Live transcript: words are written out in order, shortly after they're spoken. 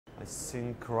I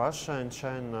think Russia and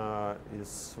China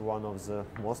is one of the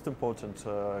most important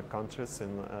countries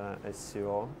in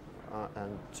SCO,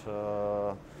 and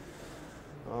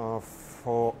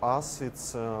for us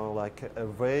it's like a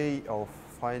way of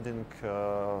finding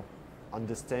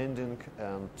understanding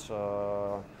and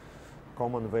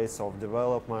common ways of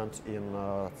development in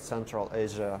Central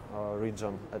Asia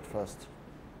region at first.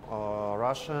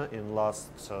 Russia in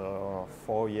last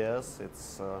 4 years,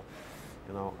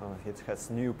 it has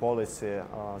new policy,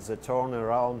 the turn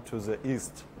around to the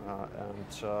east,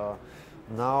 and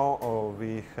now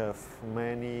we have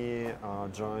many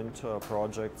joint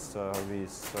projects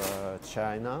with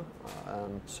China,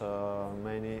 and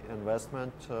many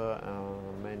investment,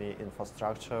 many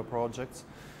infrastructure projects.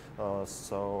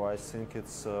 So I think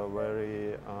it's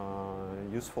very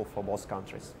useful for both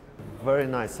countries. Very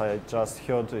nice. I just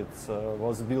heard it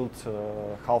was built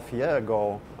half a year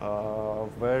ago.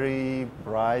 Very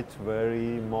bright,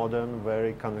 very modern,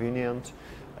 very convenient,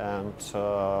 and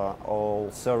all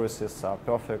services are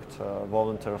perfect.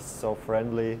 Volunteers so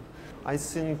friendly. I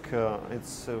think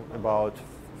it's about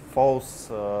fourth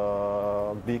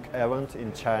big event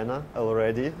in China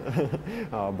already.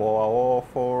 BOAO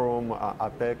Forum,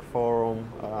 APEC Forum.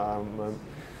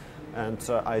 And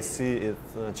I see it.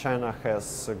 China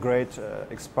has a great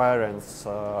experience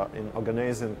in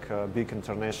organizing big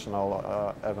international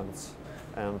events,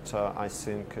 and I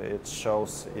think it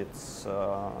shows its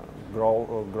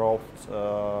growth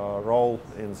role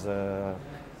in the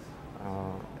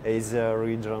Asia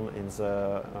region, in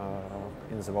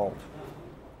the world.